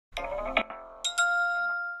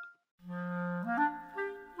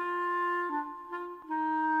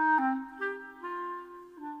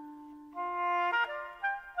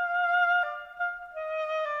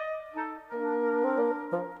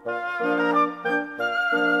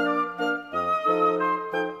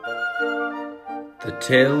The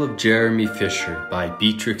Tale of Jeremy Fisher by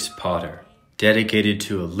Beatrix Potter, dedicated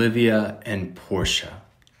to Olivia and Portia.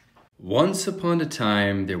 Once upon a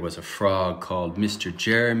time, there was a frog called Mr.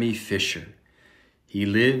 Jeremy Fisher. He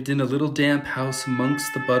lived in a little damp house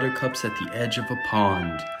amongst the buttercups at the edge of a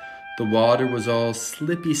pond. The water was all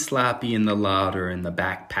slippy-slappy in the larder in the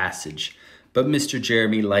back passage, but Mr.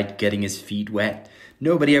 Jeremy liked getting his feet wet.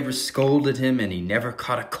 Nobody ever scolded him, and he never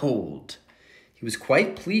caught a cold. He was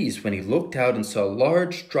quite pleased when he looked out and saw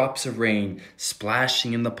large drops of rain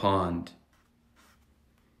splashing in the pond.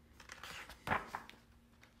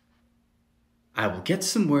 "I will get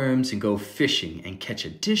some worms and go fishing and catch a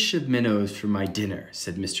dish of minnows for my dinner,"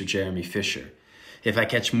 said Mr. Jeremy Fisher. "If I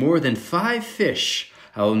catch more than 5 fish,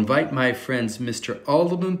 I will invite my friends Mr.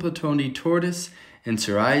 Alderman Platoni Tortoise and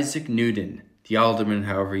Sir Isaac Newton." The alderman,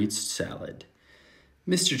 however, eats salad.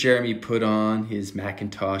 Mr. Jeremy put on his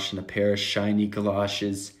mackintosh and a pair of shiny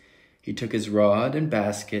galoshes. He took his rod and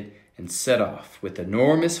basket and set off with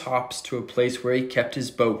enormous hops to a place where he kept his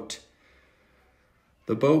boat.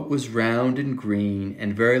 The boat was round and green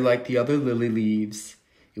and very like the other lily leaves.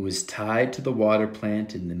 It was tied to the water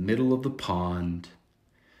plant in the middle of the pond.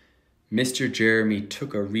 Mr. Jeremy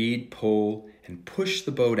took a reed pole and pushed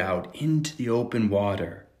the boat out into the open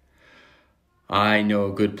water. "I know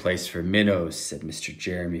a good place for minnows," said Mr.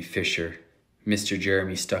 Jeremy Fisher. Mr.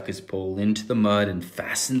 Jeremy stuck his pole into the mud and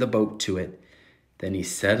fastened the boat to it. Then he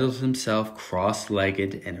settled himself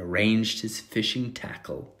cross-legged and arranged his fishing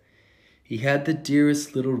tackle. He had the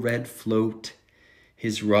dearest little red float.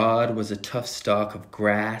 His rod was a tough stalk of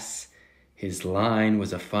grass. His line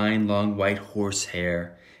was a fine long white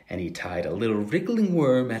horsehair, and he tied a little wriggling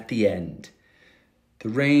worm at the end. The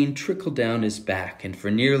rain trickled down his back, and for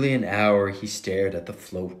nearly an hour he stared at the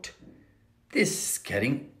float. "This is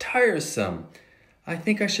getting tiresome. I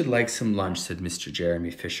think I should like some lunch," said Mr. Jeremy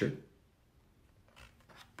Fisher.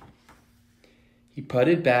 He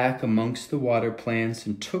putted back amongst the water plants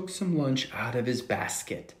and took some lunch out of his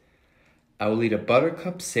basket. "I will eat a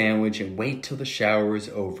buttercup sandwich and wait till the shower is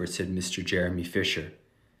over," said Mr. Jeremy Fisher.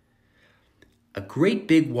 A great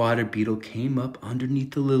big water beetle came up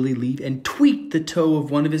underneath the lily leaf and tweaked the toe of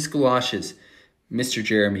one of his galoshes. Mr.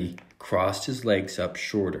 Jeremy crossed his legs up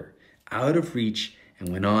shorter, out of reach, and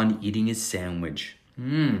went on eating his sandwich.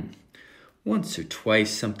 Once or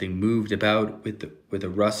twice something moved about with a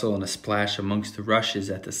rustle and a splash amongst the rushes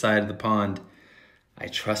at the side of the pond. "I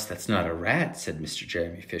trust that's not a rat," said Mr.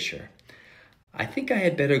 Jeremy Fisher. "I think I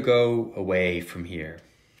had better go away from here."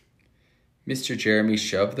 Mr. Jeremy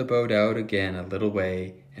shoved the boat out again a little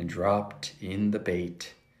way and dropped in the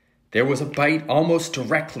bait. There was a bite almost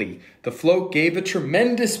directly. The float gave a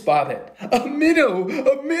tremendous bobbit. "A minnow!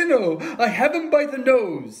 A minnow! I have him by the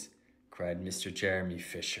nose!" cried Mr. Jeremy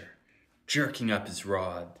Fisher, jerking up his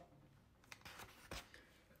rod.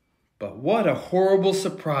 But what a horrible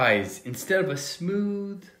surprise! Instead of a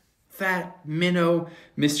smooth, fat minnow,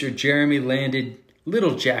 Mr. Jeremy landed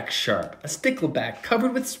little Jack Sharp, a stickleback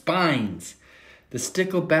covered with spines. The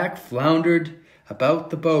stickleback floundered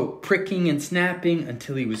about the boat, pricking and snapping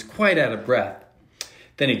until he was quite out of breath.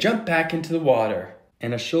 Then he jumped back into the water,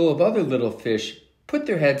 and a shoal of other little fish put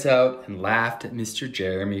their heads out and laughed at Mr.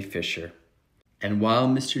 Jeremy Fisher. And while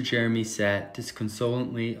Mr. Jeremy sat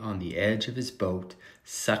disconsolately on the edge of his boat,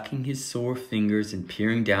 sucking his sore fingers and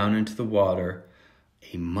peering down into the water,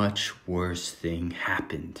 a much worse thing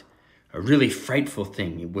happened. A really frightful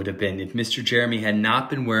thing it would have been if Mr. Jeremy had not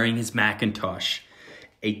been wearing his mackintosh.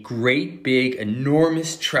 A great big,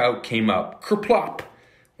 enormous trout came up, kerplop,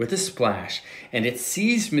 with a splash, and it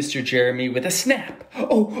seized Mr. Jeremy with a snap.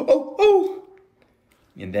 "Oh, oh, oh!"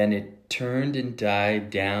 And then it turned and dived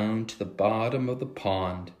down to the bottom of the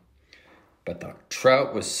pond. But the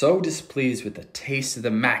trout was so displeased with the taste of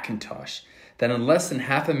the mackintosh that in less than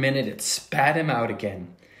half a minute it spat him out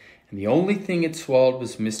again. And the only thing it swallowed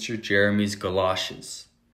was Mr. Jeremy's galoshes.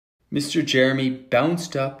 Mr. Jeremy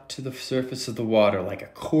bounced up to the surface of the water like a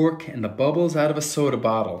cork and the bubbles out of a soda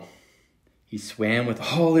bottle. He swam with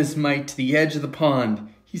all his might to the edge of the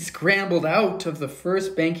pond. He scrambled out of the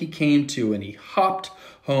first bank he came to, and he hopped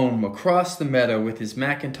home across the meadow with his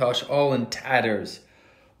mackintosh all in tatters.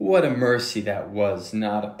 "What a mercy that was,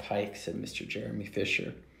 not a pike," said Mr. Jeremy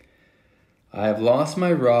Fisher. "I have lost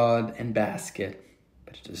my rod and basket,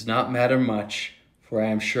 but it does not matter much, for I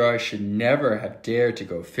am sure I should never have dared to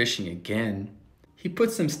go fishing again." He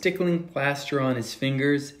put some stickling plaster on his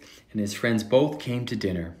fingers, and his friends both came to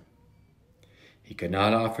dinner. He could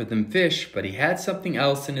not offer them fish, but he had something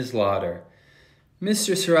else in his larder.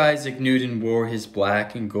 Mr. Sir Isaac Newton wore his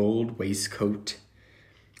black and gold waistcoat,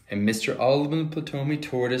 and Mr. Alderman Platoni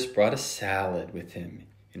Tortoise brought a salad with him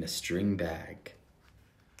in a string bag.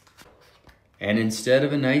 And instead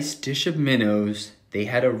of a nice dish of minnows, they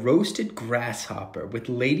had a roasted grasshopper with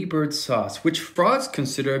ladybird sauce, which frogs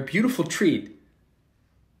consider a beautiful treat.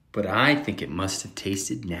 But I think it must have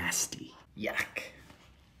tasted nasty. Yuck.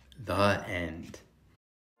 The end.